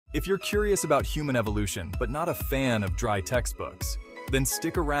If you're curious about human evolution but not a fan of dry textbooks, then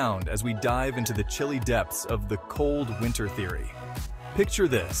stick around as we dive into the chilly depths of the cold winter theory. Picture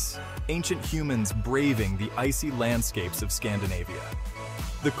this: ancient humans braving the icy landscapes of Scandinavia.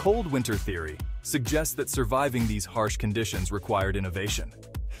 The cold winter theory suggests that surviving these harsh conditions required innovation.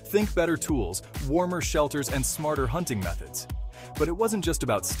 Think better tools, warmer shelters, and smarter hunting methods. But it wasn't just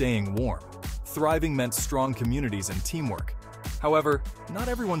about staying warm. Thriving meant strong communities and teamwork. However, not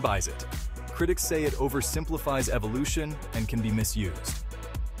everyone buys it. Critics say it oversimplifies evolution and can be misused.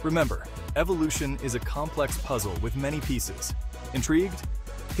 Remember, evolution is a complex puzzle with many pieces. Intrigued?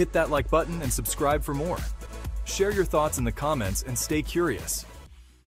 Hit that like button and subscribe for more. Share your thoughts in the comments and stay curious.